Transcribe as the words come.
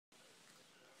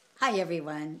Hi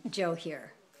everyone, Joe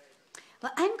here.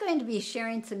 Well, I'm going to be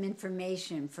sharing some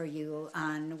information for you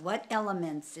on what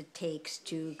elements it takes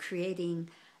to creating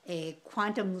a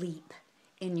quantum leap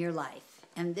in your life.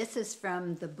 And this is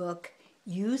from the book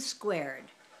U Squared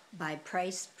by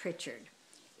Price Pritchard.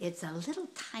 It's a little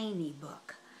tiny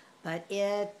book, but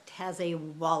it has a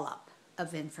wallop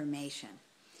of information.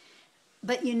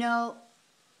 But you know,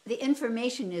 the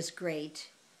information is great,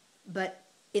 but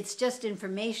it's just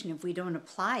information if we don't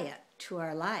apply it to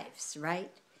our lives,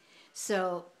 right?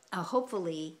 So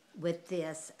hopefully with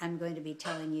this, I'm going to be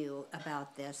telling you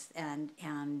about this and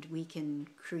we can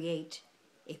create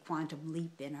a quantum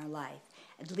leap in our life.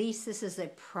 At least this is a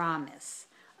promise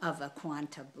of a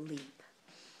quantum leap.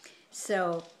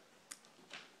 So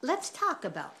let's talk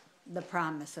about the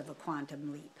promise of a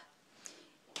quantum leap.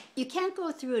 You can't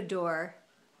go through a door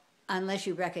unless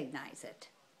you recognize it.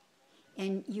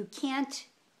 And you can't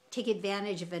take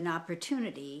advantage of an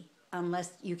opportunity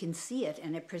unless you can see it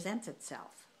and it presents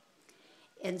itself.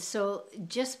 And so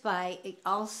just by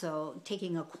also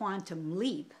taking a quantum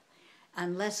leap,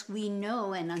 unless we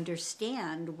know and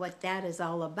understand what that is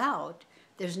all about,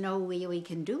 there's no way we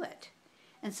can do it.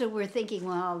 And so we're thinking,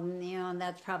 well, you know,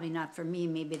 that's probably not for me.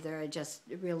 Maybe they're just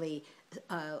really,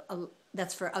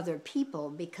 that's for other people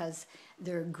because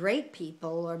they're great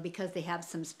people or because they have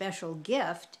some special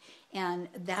gift, and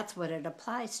that's what it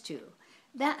applies to.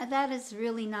 That is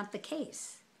really not the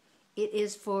case. It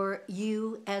is for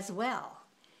you as well.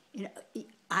 You know,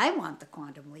 I want the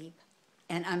quantum leap,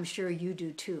 and I'm sure you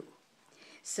do too.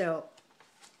 So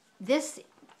this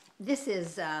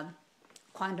is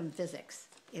quantum physics,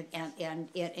 and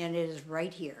it is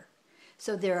right here.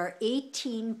 So there are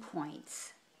 18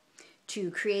 points to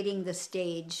creating the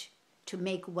stage to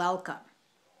make welcome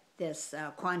this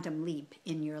quantum leap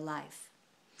in your life.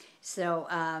 So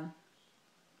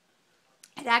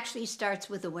it actually starts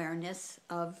with awareness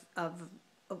of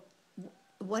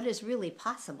what is really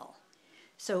possible.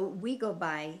 So we go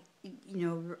by, you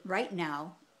know, right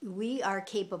now, we are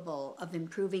capable of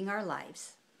improving our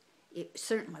lives.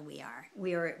 Certainly we are.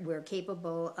 We're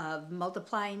capable of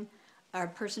multiplying our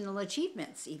personal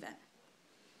achievements even.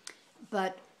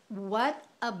 But what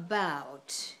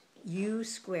about U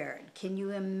squared? Can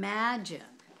you imagine?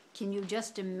 Can you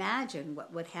just imagine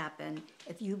what would happen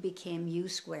if you became U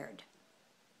squared?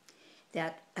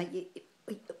 That we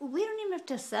don't even have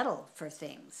to settle for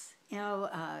things. You know,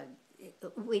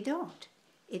 we don't.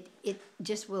 It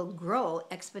just will grow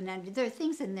exponentially. There are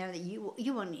things in there that you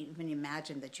won't even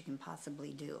imagine that you can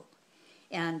possibly do.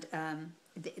 And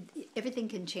everything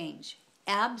can change,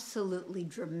 absolutely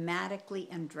dramatically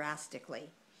and drastically.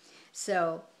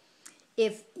 So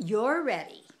if you're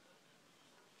ready,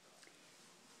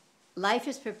 life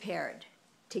is prepared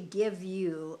to give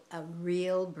you a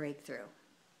real breakthrough.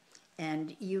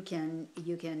 And you can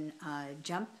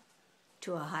jump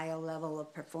to a higher level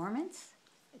of performance,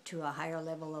 to a higher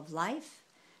level of life,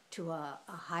 to a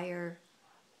higher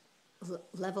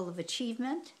level of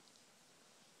achievement,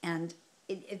 and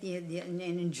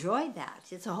enjoy that.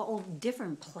 It's a whole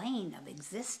different plane of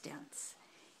existence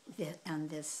on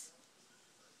this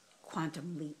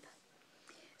quantum leap.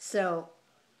 So,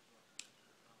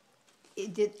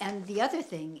 and the other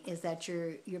thing is that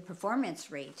your performance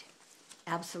rate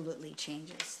absolutely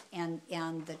changes, and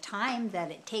the time that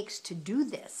it takes to do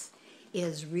this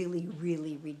is really,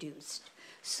 really reduced.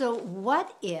 So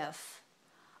what if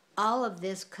all of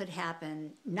this could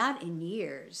happen not in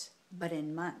years, but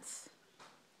in months?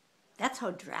 That's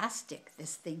how drastic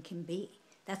this thing can be.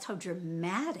 That's how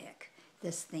dramatic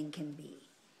this thing can be.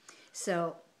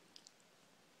 So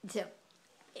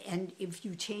and if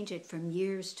you change it from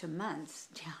years to months,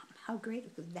 how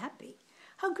great would that be?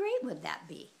 How great would that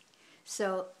be?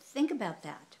 So think about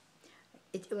that.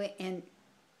 And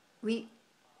we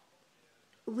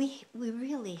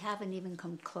really haven't even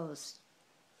come close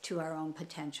to our own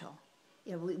potential.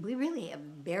 You know, we really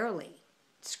have barely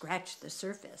scratched the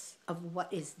surface of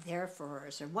what is there for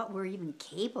us or what we're even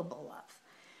capable of.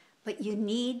 But you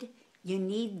need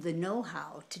the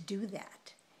know-how to do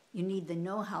that. You need the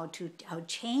know-how to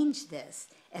change this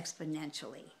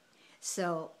exponentially.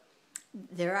 So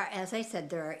there are, as I said,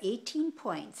 there are 18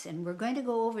 points, and we're going to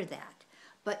go over that.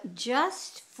 But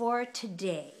just for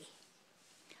today,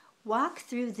 walk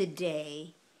through the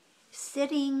day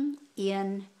sitting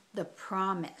in the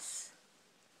promise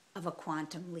of a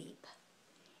quantum leap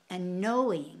and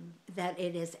knowing that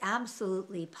it is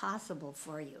absolutely possible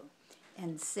for you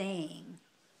and saying,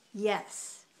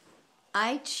 yes,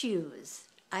 I choose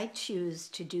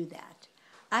to do that.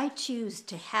 I choose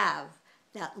to have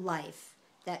that life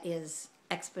that is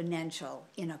exponential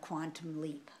in a quantum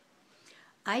leap.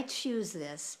 I choose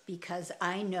this because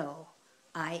I know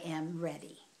I am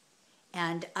ready.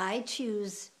 And I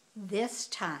choose this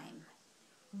time,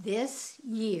 this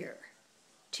year,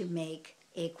 to make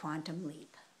a quantum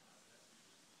leap.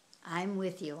 I'm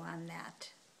with you on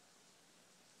that.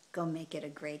 Go make it a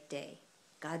great day.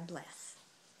 God bless.